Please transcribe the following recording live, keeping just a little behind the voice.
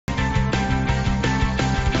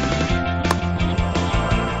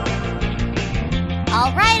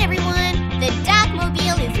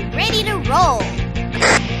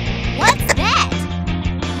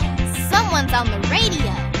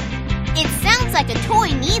radio. It sounds like a toy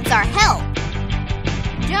needs our help.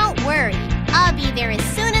 Don't worry, I'll be there as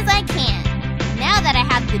soon as I can. Now that I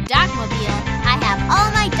have the Docmobile, I have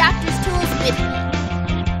all my doctor's tools with me.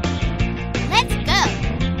 Let's go.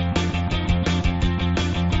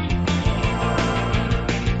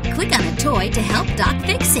 Click on a toy to help Doc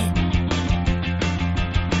fix it.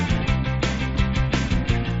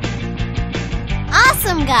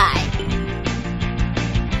 Awesome Guy.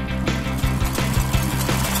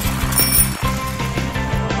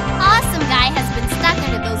 Awesome Guy has been stuck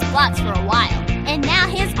under those blocks for a while, and now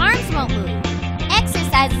his arms won't move.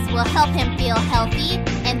 Exercises will help him feel healthy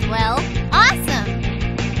and, well, awesome.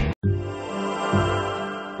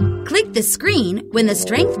 Click the screen when the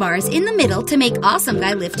strength bar is in the middle to make Awesome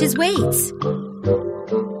Guy lift his weights.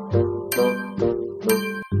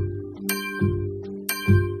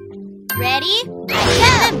 Ready? I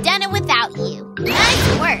couldn't have done it without you.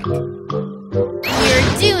 Nice work. You're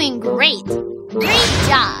doing great. Great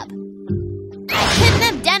job. I couldn't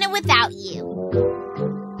have done it without you.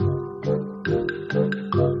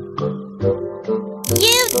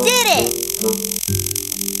 You did it!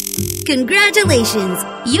 Congratulations!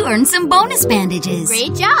 You earned some bonus bandages.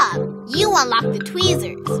 Great job! You unlocked the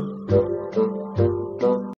tweezers.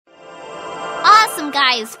 Awesome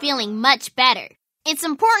Guy is feeling much better. It's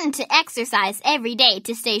important to exercise every day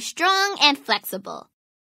to stay strong and flexible.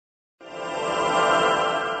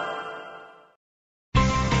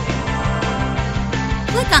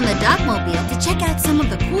 Click on the Docmobile to check out some of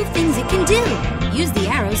the cool things it can do. Use the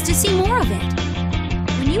arrows to see more of it.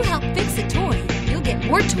 When you help fix a toy, you'll get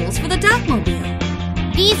more tools for the Docmobile.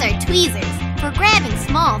 These are tweezers for grabbing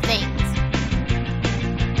small things.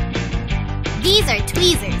 These are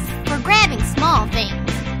tweezers for grabbing small things.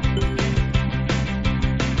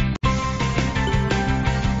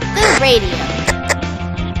 The radio.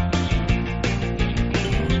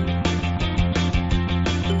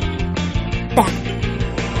 Back.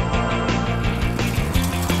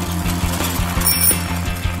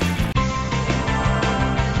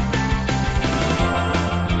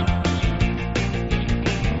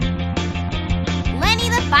 Lenny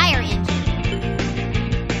the fire engine.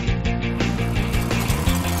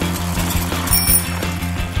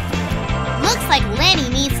 Looks like Lenny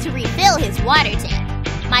needs to refill his water tank.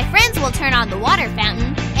 My friends will turn on the water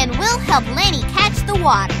fountain and we'll help Lenny catch the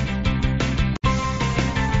water.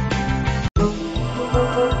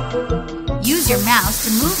 Use your mouse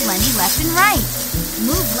to move Lenny left and right.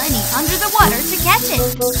 Move Lenny under the water to catch it.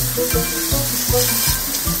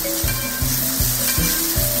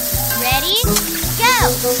 Ready? Go!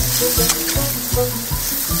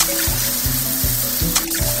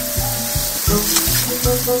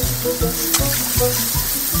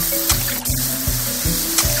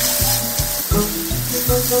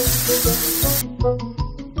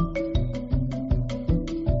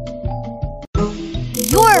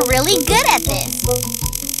 You're really good at this.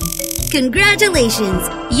 Congratulations!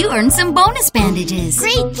 You earned some bonus bandages.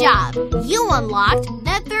 Great job! You unlocked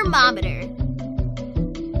the thermometer.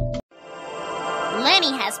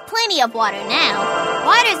 Lenny has plenty of water now.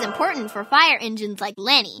 Water's important for fire engines like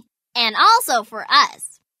Lenny, and also for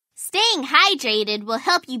us. Staying hydrated will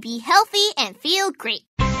help you be healthy and feel great.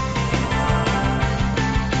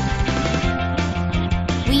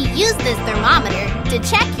 We use this thermometer to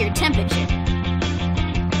check your temperature.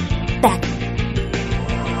 Back.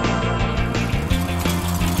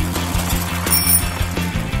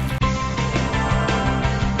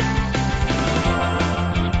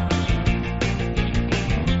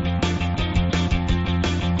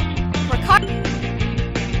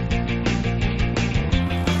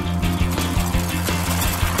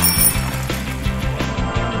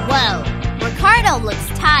 Whoa, Ricardo looks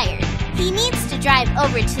tired. He needs to drive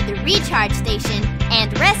over to the recharge station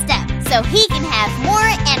and rest up so he can have more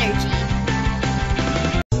energy.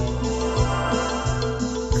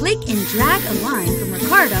 Click and drag a line from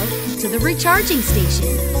Ricardo to the recharging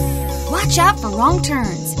station. Watch out for wrong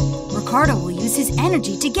turns. Ricardo will use his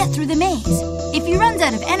energy to get through the maze. If he runs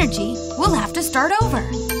out of energy, we'll have to start over.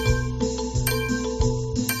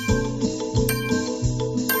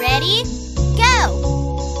 Ready? Go!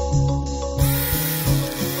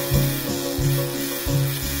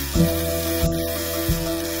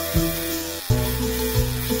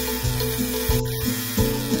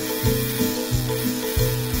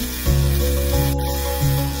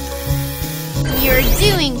 You're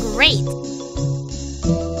doing great!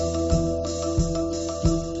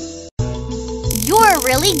 You're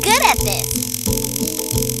really good at this!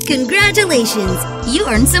 Congratulations! You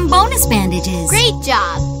earned some bonus bandages. Great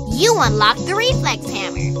job! You unlocked the reflex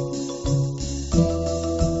hammer.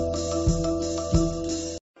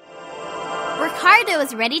 Ricardo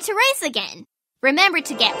is ready to race again. Remember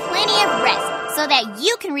to get plenty of rest so that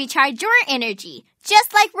you can recharge your energy,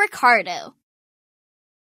 just like Ricardo.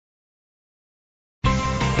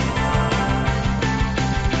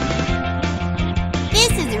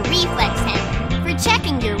 This is a reflex hammer for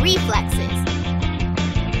checking your reflexes.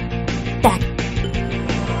 Back.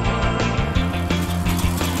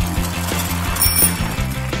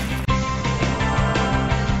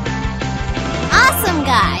 Awesome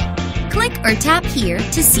guy! Click or tap here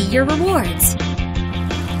to see your rewards.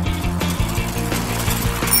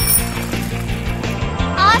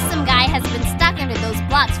 Awesome guy has been stuck under those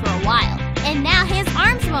blocks for a while, and now his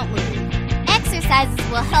arms won't move. Exercises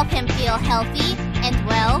will help him feel healthy and,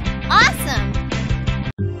 well, awesome!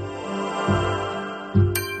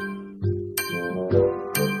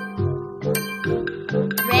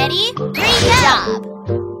 Ready? Great job!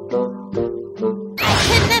 I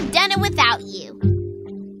couldn't have done it without you.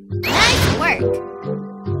 Nice work!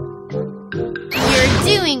 You're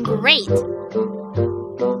doing great!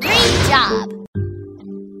 Great job!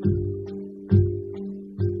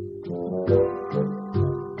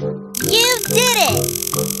 You did it!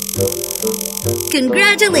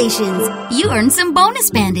 Congratulations! You earned some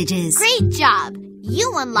bonus bandages. Great job!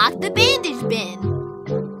 You unlocked the bandage bin.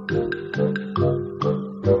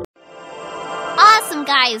 Awesome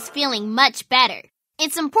guy is feeling much better.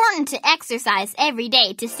 It's important to exercise every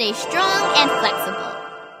day to stay strong and flexible.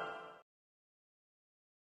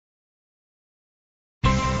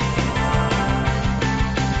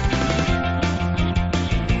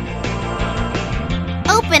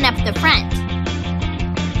 Open up the front.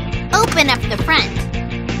 Open up the front.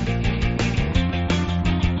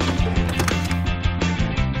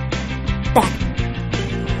 Back.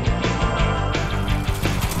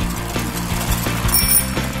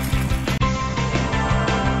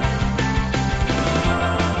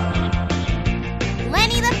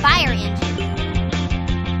 Lenny the fire engine.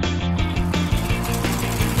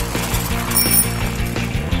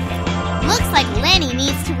 Looks like Lenny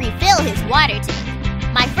needs to refill his water tank.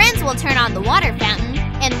 My friends will turn on the water fountain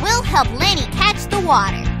and we'll help Lenny catch the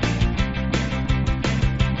water.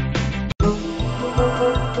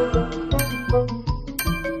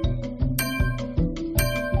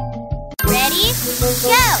 Ready?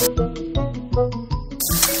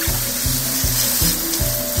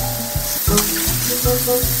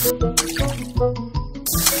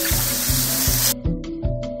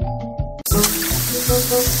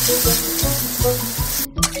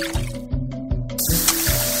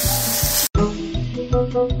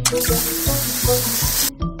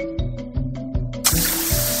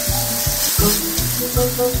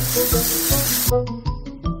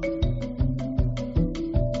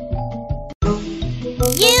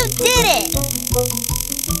 You did it!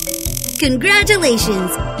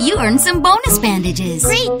 Congratulations! You earned some bonus bandages.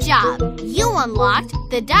 Great job! You unlocked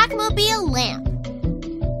the Docmobile lamp.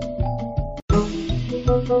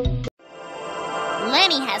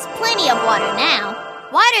 Lenny has plenty of water now.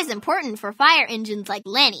 Water is important for fire engines like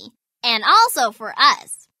Lenny, and also for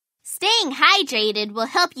us. Staying hydrated will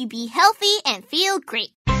help you be healthy and feel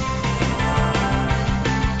great.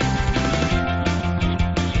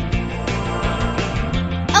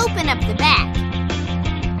 Open up the back.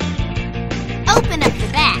 Open up the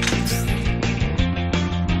back.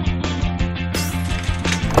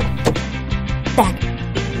 Back.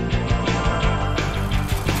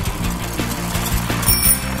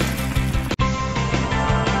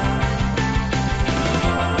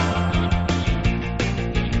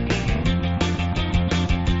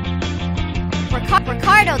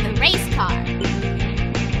 Ricardo the race car.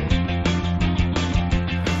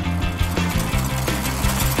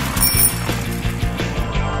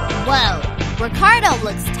 Whoa, Ricardo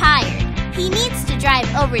looks tired. He needs to drive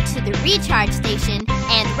over to the recharge station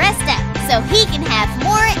and rest up so he can have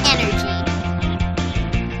more energy.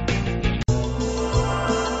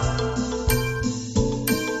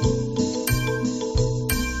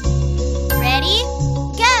 Ready?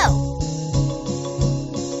 Go!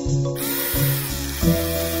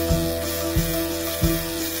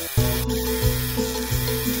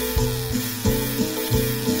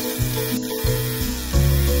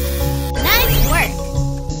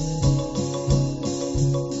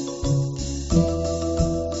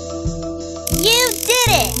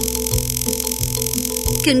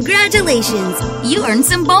 Congratulations! You earned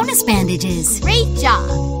some bonus bandages. Great job!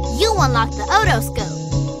 You unlocked the otoscope.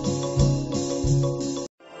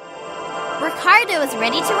 Ricardo is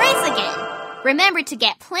ready to race again. Remember to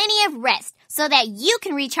get plenty of rest so that you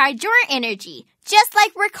can recharge your energy, just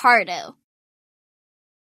like Ricardo.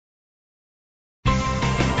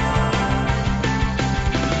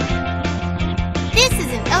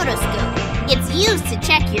 used to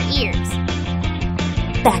check your ears.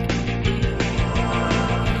 Back.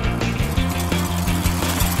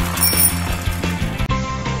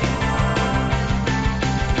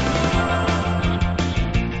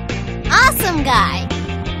 Awesome guy!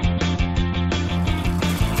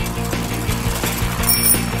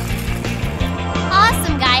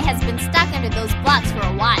 Awesome guy has been stuck under those blocks for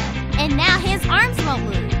a while, and now his arms won't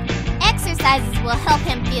move. Exercises will help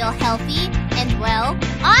him feel healthy and, well,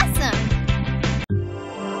 awesome!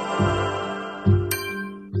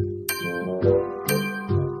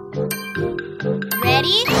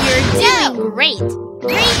 Ready? You're doing great!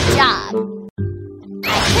 Great job!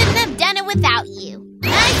 I couldn't have done it without you.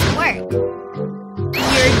 Nice work!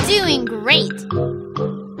 You're doing great!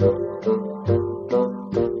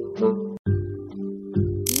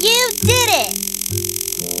 You did it!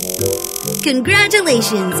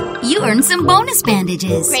 Congratulations! You earned some bonus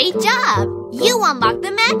bandages. Great job! You unlocked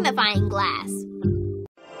the magnifying glass.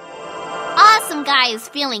 Awesome Guy is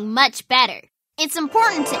feeling much better. It's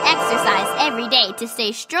important to exercise every day to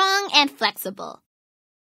stay strong and flexible.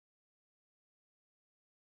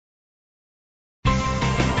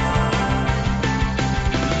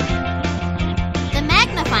 The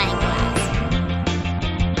magnifying glass.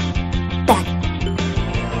 Back.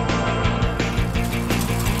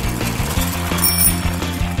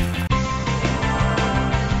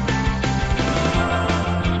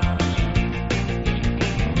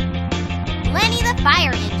 Lenny the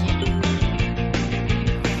fire engine.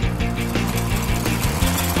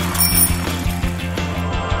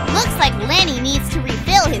 Looks like Lenny needs to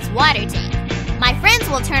refill his water tank. My friends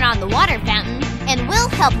will turn on the water fountain and we'll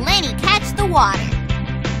help Lenny catch the water.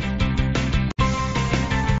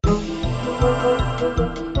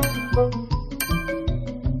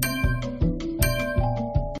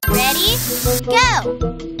 Ready? Go!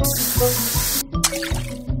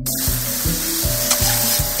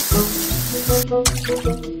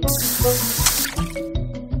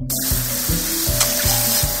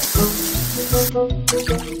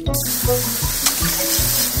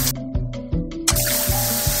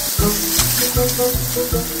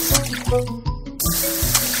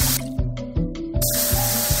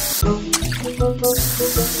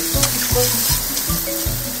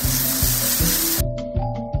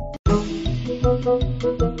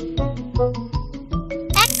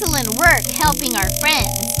 Excellent work helping our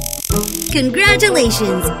friends.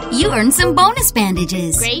 Congratulations! You earned some bonus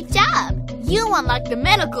bandages. Great job! You unlocked the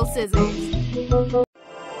medical scissors.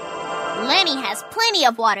 Lenny has plenty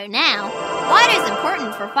of water now. Water is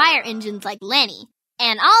important for fire engines like Lenny,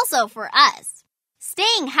 and also for us.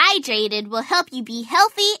 Staying hydrated will help you be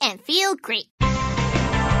healthy and feel great.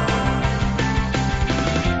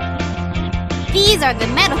 These are the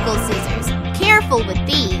medical scissors. Careful with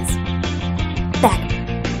these. Back.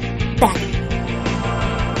 Back.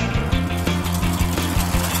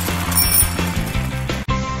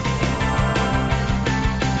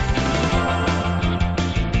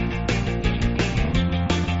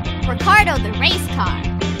 Ricardo the race car.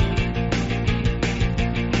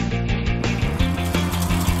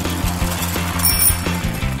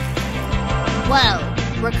 Whoa,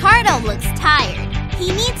 Ricardo looks tired.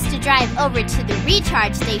 He needs to drive over to the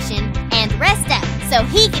recharge station and rest up so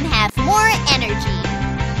he can have more energy.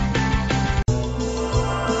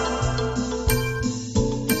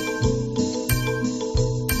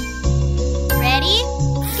 Ready?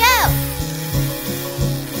 Go!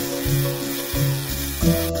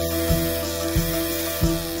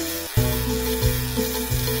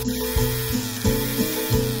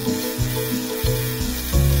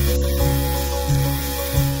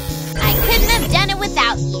 Done it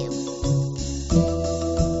without you.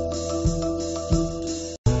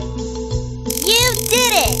 You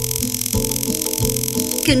did it!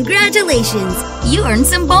 Congratulations! You earned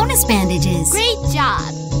some bonus bandages. Great job!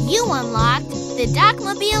 You unlocked the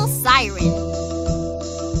Docmobile Siren.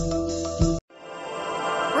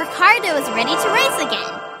 Ricardo is ready to race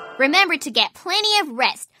again. Remember to get plenty of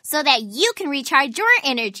rest so that you can recharge your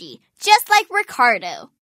energy, just like Ricardo.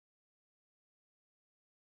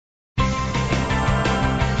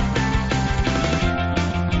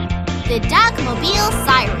 The Docmobile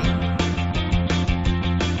Siren.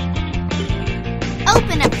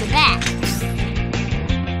 Open up the back.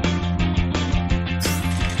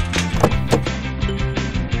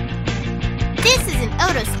 This is an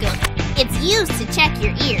otoscope. It's used to check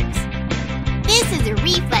your ears. This is a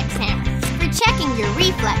reflex hammer for checking your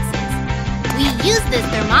reflexes. We use this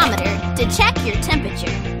thermometer to check your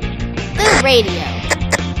temperature. The radio.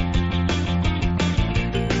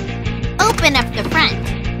 Open up the front.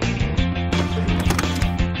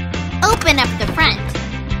 Open up the front.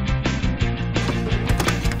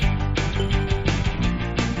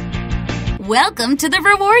 Welcome to the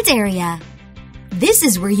rewards area. This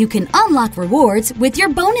is where you can unlock rewards with your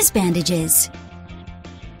bonus bandages.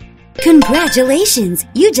 Congratulations!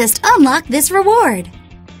 You just unlocked this reward.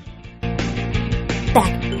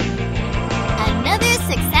 Back. Another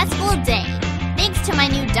successful day. Thanks to my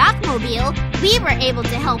new Docmobile, we were able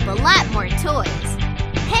to help a lot more toys.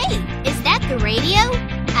 Hey, is that the radio?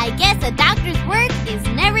 I guess a doctor's work is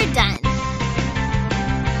never done.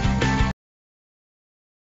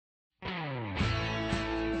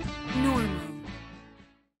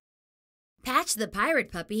 Patch the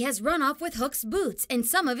pirate puppy has run off with Hook's boots and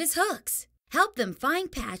some of his hooks. Help them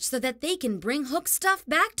find Patch so that they can bring Hook's stuff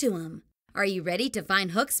back to him. Are you ready to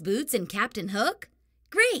find Hook's boots and Captain Hook?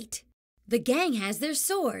 Great! The gang has their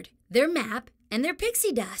sword, their map, and their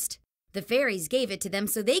pixie dust. The fairies gave it to them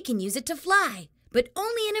so they can use it to fly, but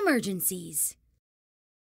only in emergencies.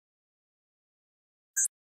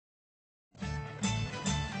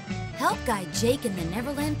 Help guide Jake and the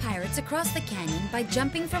Neverland Pirates across the canyon by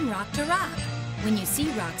jumping from rock to rock. When you see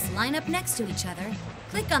rocks line up next to each other,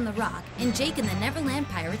 click on the rock and Jake and the Neverland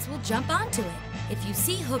Pirates will jump onto it. If you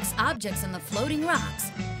see Hook's objects on the floating rocks,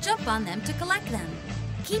 jump on them to collect them.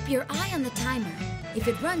 Keep your eye on the timer. If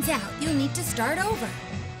it runs out, you'll need to start over.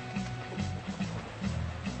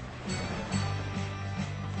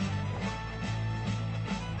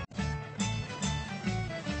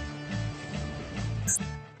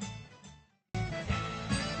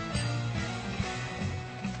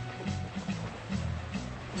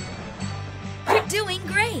 Doing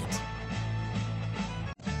great!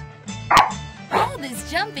 All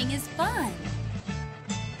this jumping is fun!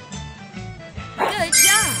 Good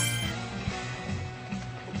job!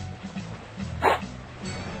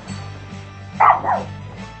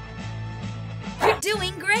 You're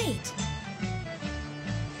doing great!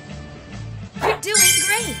 You're doing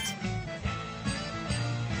great!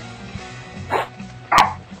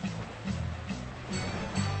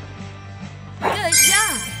 Good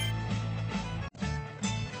job!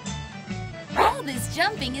 All this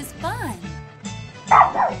jumping is fun.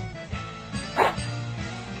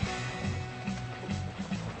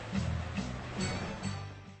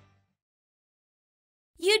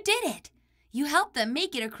 You did it! You helped them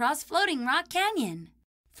make it across Floating Rock Canyon.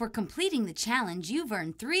 For completing the challenge, you've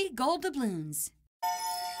earned 3 gold doubloons.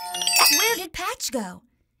 Where did Patch go?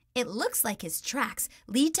 It looks like his tracks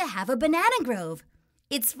lead to Have a Banana Grove.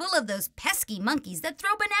 It's full of those pesky monkeys that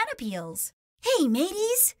throw banana peels. Hey,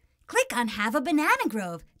 mateys! Click on Have a Banana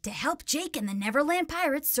Grove to help Jake and the Neverland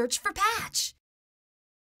Pirates search for Patch.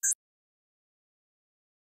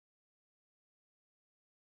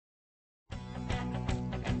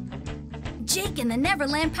 Jake and the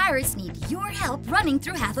Neverland Pirates need your help running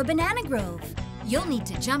through Have a Banana Grove. You'll need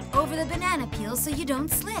to jump over the banana peels so you don't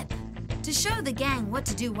slip. To show the gang what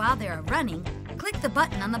to do while they're running, click the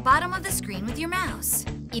button on the bottom of the screen with your mouse.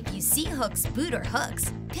 If you see Hook's boot or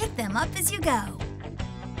hooks, pick them up as you go.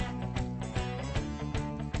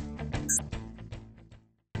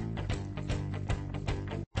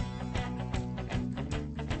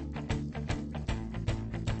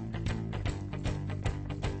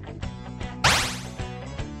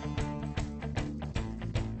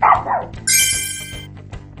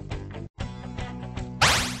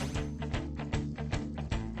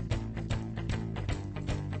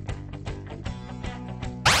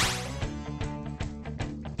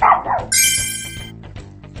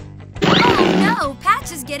 Oh no,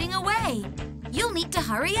 Patch is getting away. You'll need to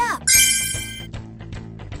hurry up.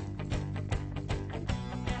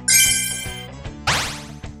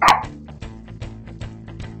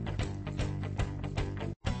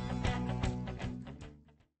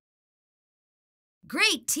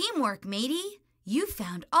 Great teamwork, matey! You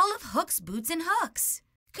found all of Hook's boots and hooks.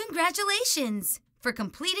 Congratulations! For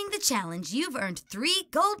completing the challenge, you've earned 3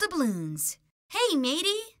 gold doubloons. Hey,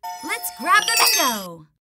 matey! Let's grab them and go!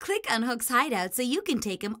 Click on Hook's hideout so you can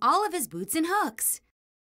take him all of his boots and hooks.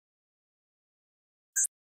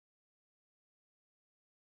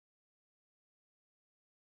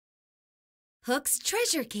 Hook's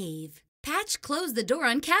treasure cave. Patch closed the door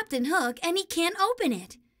on Captain Hook and he can't open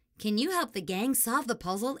it. Can you help the gang solve the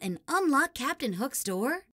puzzle and unlock Captain Hook's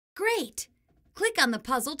door? Great! Click on the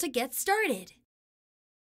puzzle to get started.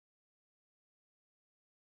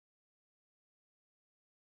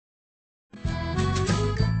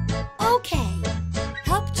 Okay.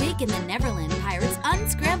 Help Jake and the Neverland Pirates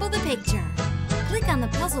unscramble the picture. Click on the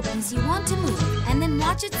puzzle piece you want to move and then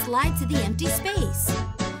watch it slide to the empty space.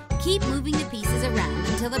 Keep moving the pieces around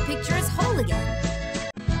until the picture is whole again.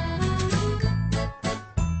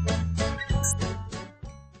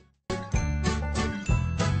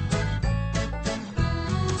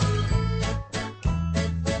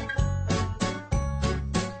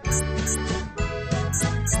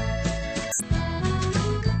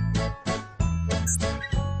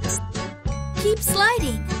 Keep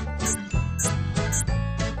sliding.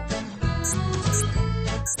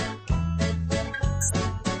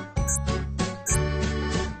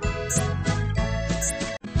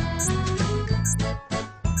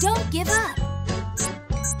 Don't give up.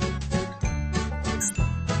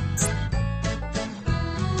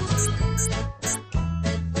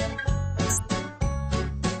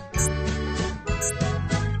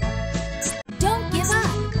 Don't give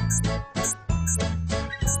up.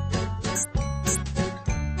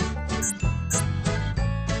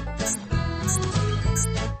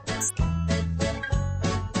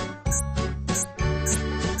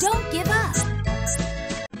 Don't give up.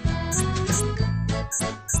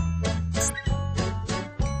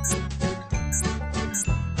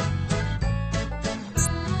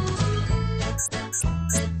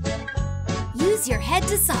 Use your head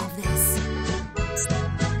to solve this.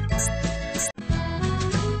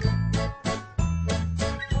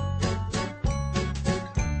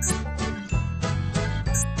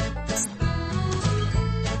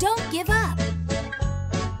 Don't give up.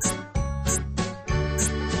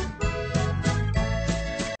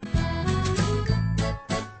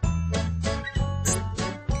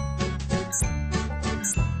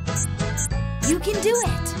 You can do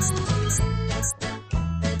it.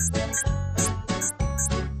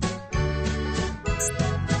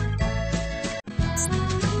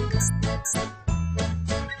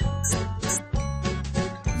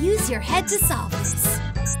 Use your head to solve this.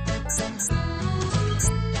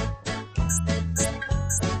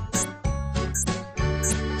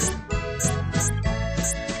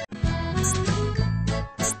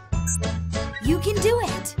 You can do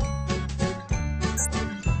it.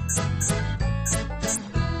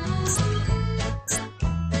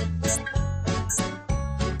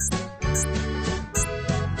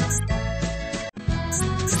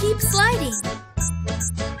 Keep sliding.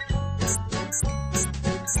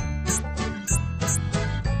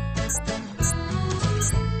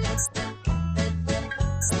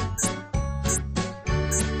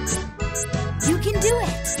 You can do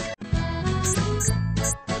it.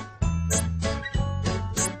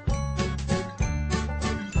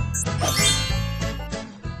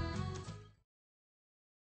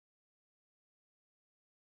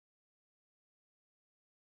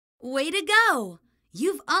 Way to go!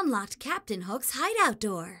 You've unlocked Captain Hook's hideout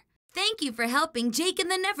door. Thank you for helping Jake and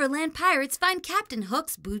the Neverland Pirates find Captain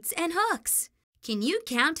Hook's boots and hooks. Can you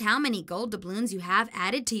count how many gold doubloons you have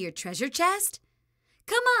added to your treasure chest?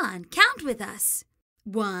 Come on, count with us.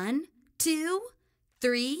 1, 2,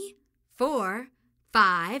 3, 4,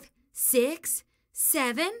 5, 6,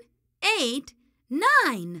 7, 8,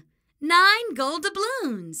 9. 9 gold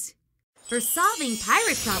doubloons. For solving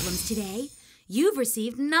pirate problems today, you've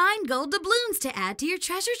received 9 gold doubloons to add to your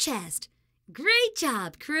treasure chest. Great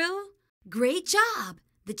job, crew! Great job!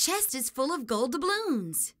 The chest is full of gold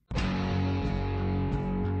doubloons.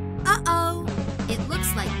 Uh-oh! It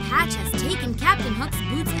looks like Patch has taken Captain Hook's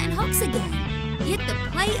boots and hooks again. Hit the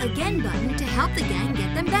Play Again button to help the gang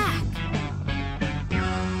get them back.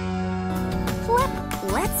 Flip!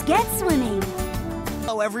 Let's get swimming!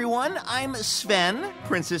 Hello everyone, I'm Sven,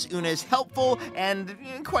 Princess Una's helpful and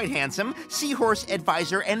quite handsome seahorse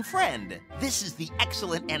advisor and friend. This is the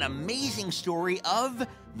excellent and amazing story of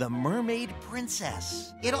the Mermaid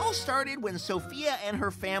Princess. It all started when Sofia and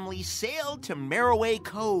her family sailed to Merowe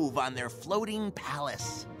Cove on their floating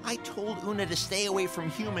palace. I told Una to stay away from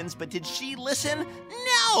humans, but did she listen?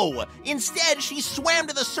 No! Instead, she swam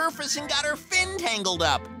to the surface and got her fin tangled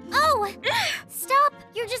up. Oh! Stop!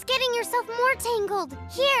 You're just getting yourself more tangled.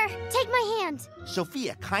 Here, take my hand.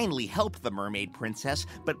 Sofia kindly helped the Mermaid Princess,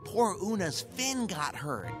 but poor Una's fin got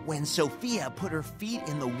hurt. When Sofia put her feet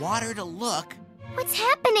in the water to look... What's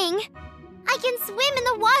happening? I can swim in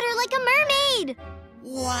the water like a mermaid!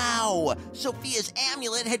 Wow! Sofia's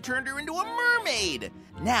amulet had turned her into a mermaid!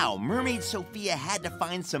 Now, Mermaid Sofia had to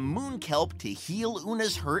find some moon kelp to heal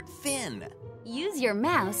Una's hurt fin. Use your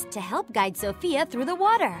mouse to help guide Sofia through the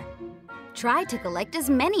water. Try to collect as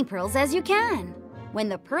many pearls as you can. When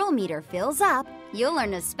the pearl meter fills up, you'll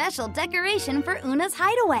earn a special decoration for Una's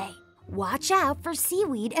hideaway. Watch out for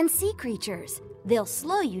seaweed and sea creatures. They'll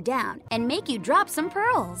slow you down and make you drop some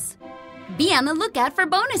pearls. Be on the lookout for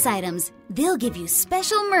bonus items. They'll give you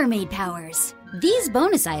special mermaid powers. These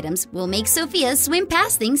bonus items will make Sofia swim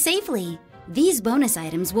past things safely. These bonus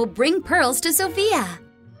items will bring pearls to Sofia.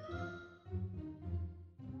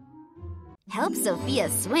 Help Sofia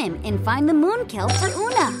swim and find the moon kelp for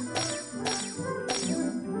Una.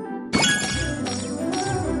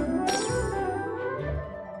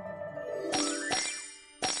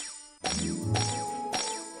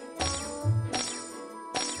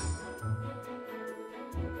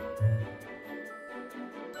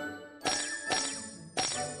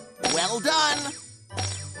 Well done!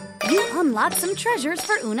 You unlocked some treasures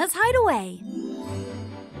for Una's hideaway.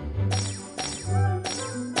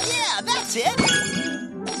 Yeah, that's it!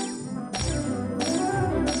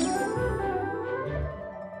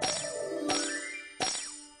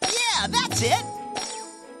 Yeah, that's it!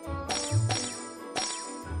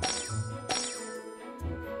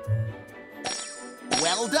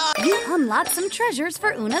 Well done! You unlocked some treasures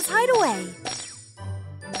for Una's hideaway.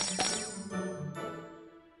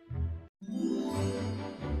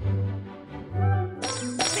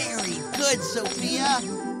 Very good, Sophia!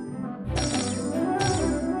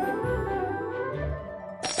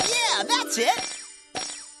 Yeah, that's it!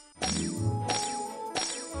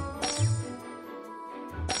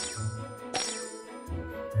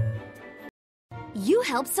 You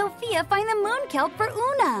helped Sofia find the moon kelp for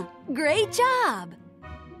Una. Great job!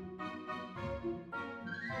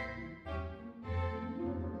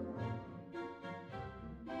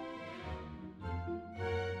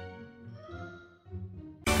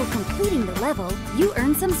 For completing the level, you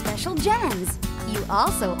earned some special gems. You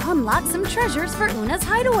also unlocked some treasures for Una's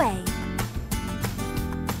hideaway.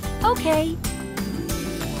 Okay.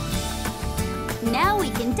 Now we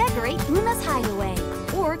can decorate Una's hideaway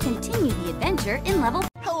or continue the adventure in level.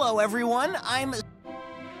 Hello, everyone.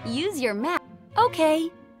 Use your map. Okay.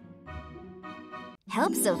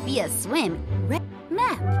 Help Sofia swim.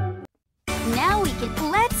 Map. Now we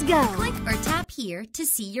can. Let's go. Click or tap here to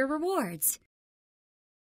see your rewards.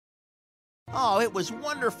 Oh, it was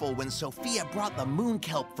wonderful when Sophia brought the moon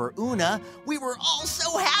kelp for Una. We were all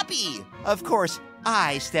so happy. Of course,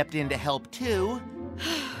 I stepped in to help too.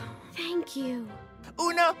 Thank you.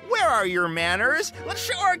 Una, where are your manners? Let's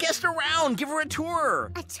show our guest around. Give her a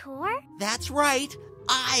tour. A tour? That's right.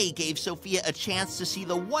 I gave Sophia a chance to see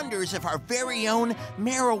the wonders of our very own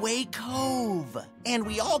Maraway Cove. And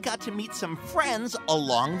we all got to meet some friends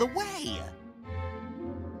along the way.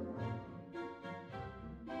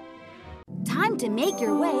 Time to make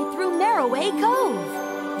your way through Maraway Cove.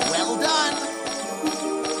 Well done.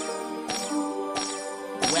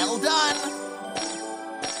 Well done.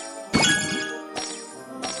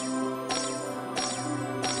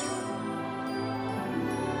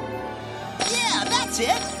 Yeah, that's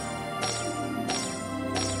it.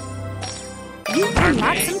 You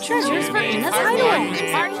unlocked some treasures for Una's hideaway. I'm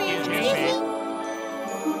sorry, excuse me.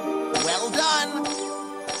 Well done.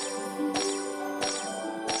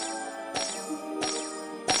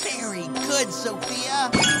 Very good, Sophia.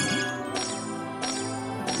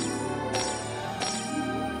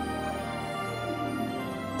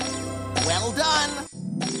 Well done.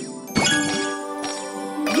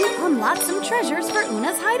 You unlocked some treasures for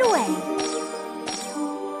Una's hideaway.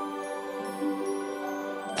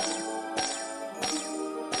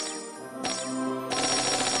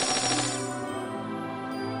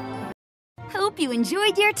 Hope you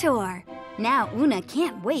enjoyed your tour. Now Una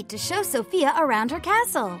can't wait to show Sofia around her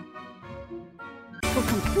castle. For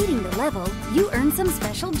completing the level, you earned some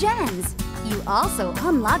special gems. You also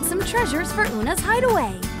unlocked some treasures for Una's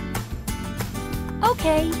hideaway.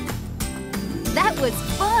 Okay. That was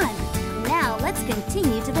fun! Now let's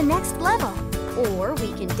continue to the next level. Or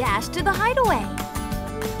we can dash to the hideaway.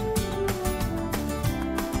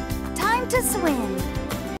 Time to swim.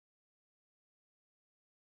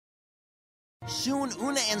 Soon,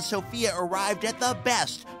 Una and Sophia arrived at the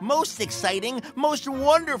best, most exciting, most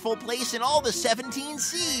wonderful place in all the 17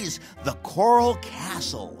 seas, the Coral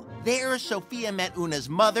Castle. There, Sophia met Una's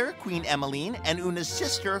mother, Queen Emmeline, and Una's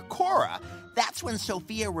sister, Cora. That's when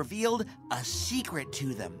Sophia revealed a secret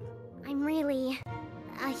to them. I'm really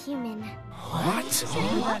a human. What?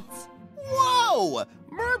 Whoa!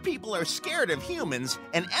 Mer people are scared of humans,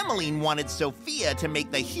 and Emmeline wanted Sophia to make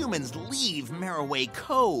the humans leave Maraway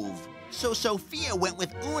Cove. So Sophia went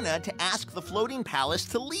with Una to ask the floating palace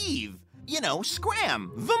to leave. You know,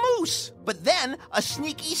 Scram, the moose. But then a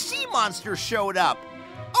sneaky sea monster showed up.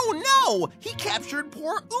 Oh no! He captured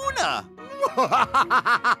poor Una!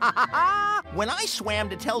 When I swam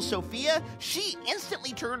to tell Sophia, she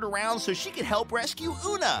instantly turned around so she could help rescue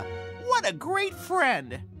Una. What a great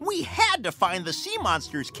friend! We had to find the sea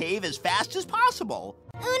monster's cave as fast as possible.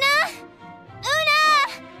 Una! Una!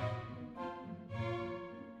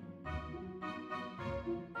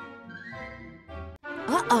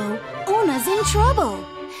 Uh-oh, Una's in trouble.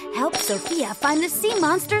 Help Sophia find the sea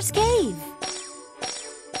monster's cave.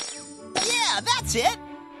 Yeah, that's it.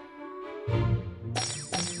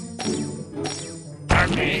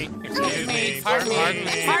 Pardon me. Excuse me. Pardon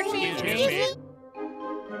me. Pardon me, excuse me.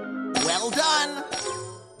 Well done.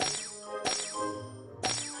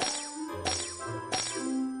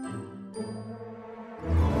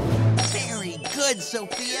 Very good, good,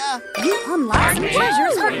 Sophia. You unlock some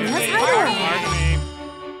treasures for Una's hideaway. Pardon me.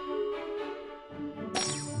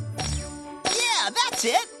 Yeah, that's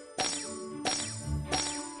it.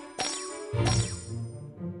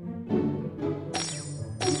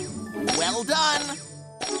 Well done.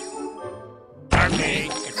 Pardon me.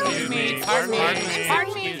 Excuse me. Pardon me.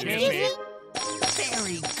 Pardon me. Excuse me.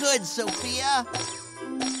 Very good, Sophia.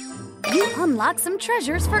 You unlock some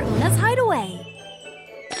treasures for Una's hideaway.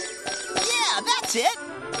 Yeah, that's it.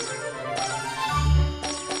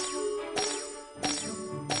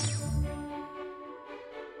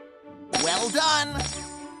 Well done.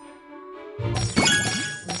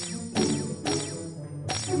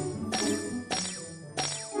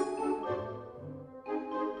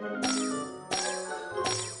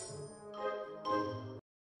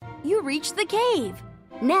 You reached the cave.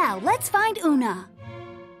 Now let's find Una.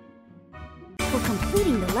 For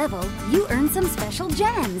completing the level, you earn some special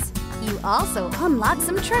gems. You also unlock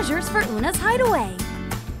some treasures for Una's hideaway.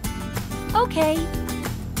 Okay.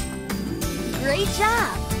 Great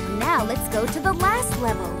job. Now let's go to the last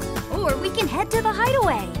level, or we can head to the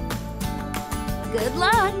hideaway. Good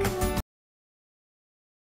luck.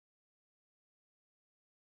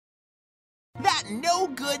 That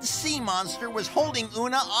no-good sea monster was holding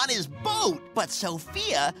Una on his boat, but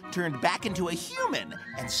Sophia turned back into a human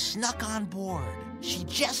and snuck on board. She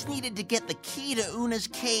just needed to get the key to Una's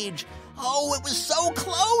cage. Oh, it was so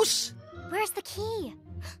close! Where's the key?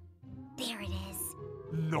 There it is.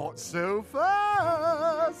 Not so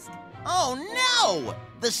fast! Oh no!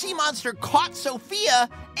 The sea monster caught Sophia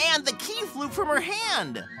and the key flew from her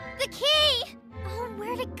hand. The key! Oh,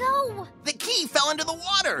 where'd it go? The key fell into the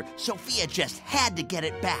water. Sophia just had to get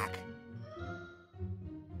it back.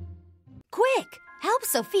 Quick, help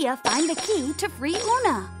Sophia find the key to free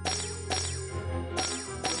Una.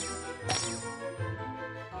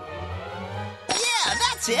 Yeah,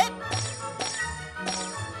 that's it!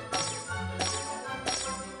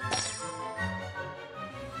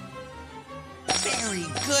 Very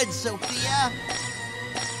good, Sophia.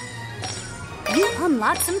 You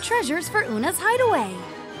unlock some treasures for Una's hideaway.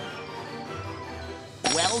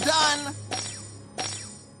 Well done.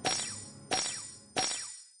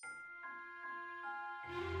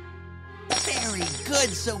 Very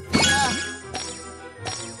good, Sophia.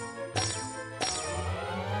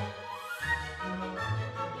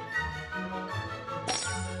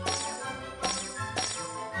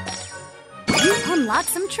 You unlock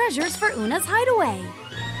some treasures for Una's hideaway.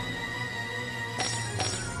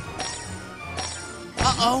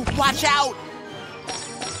 Uh-oh, watch out!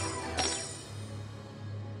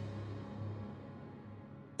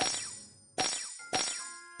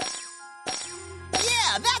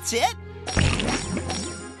 Yeah, that's it!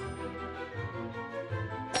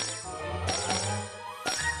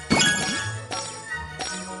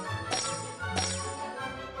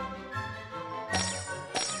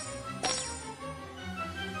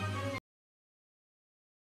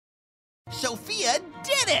 Sophia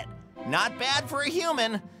did it! Not bad for a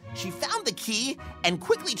human. She found the key and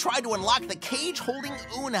quickly tried to unlock the cage holding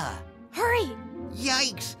Una. Hurry!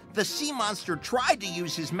 Yikes! The sea monster tried to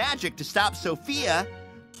use his magic to stop Sophia.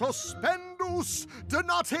 Suspendus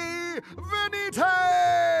donati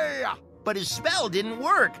venite! But his spell didn't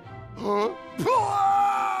work. Huh?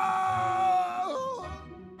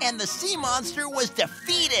 And the sea monster was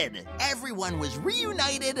defeated. Everyone was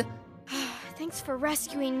reunited, Thanks for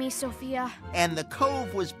rescuing me, Sophia. and the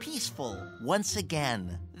cove was peaceful once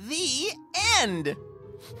again. The end!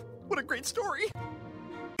 What a great story!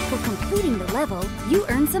 For completing the level, you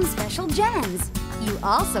earn some special gems. You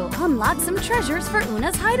also unlock some treasures for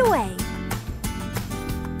Una's hideaway.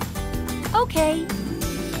 Okay.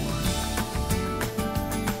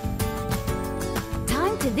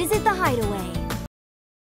 Time to visit the hideaway.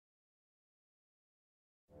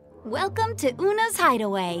 Welcome to Una's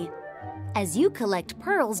hideaway. As you collect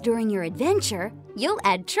pearls during your adventure, you'll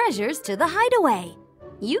add treasures to the hideaway.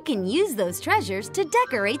 You can use those treasures to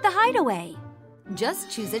decorate the hideaway. Just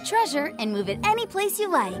choose a treasure and move it any place you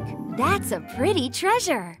like. That's a pretty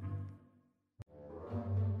treasure.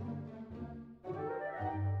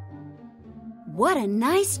 What a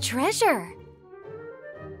nice treasure!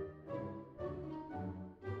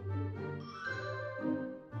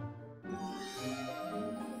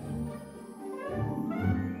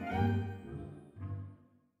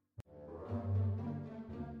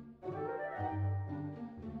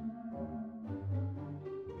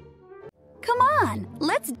 Come on,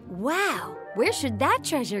 let's... Wow, where should that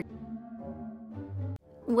treasure...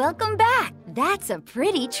 Welcome back. That's a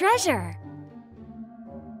pretty treasure.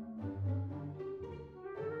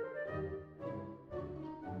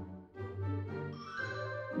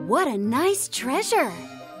 What a nice treasure!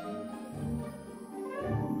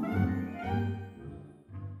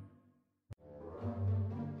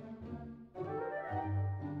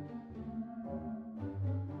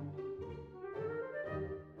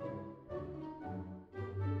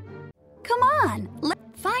 Come on, let's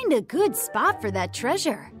find a good spot for that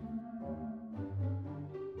treasure.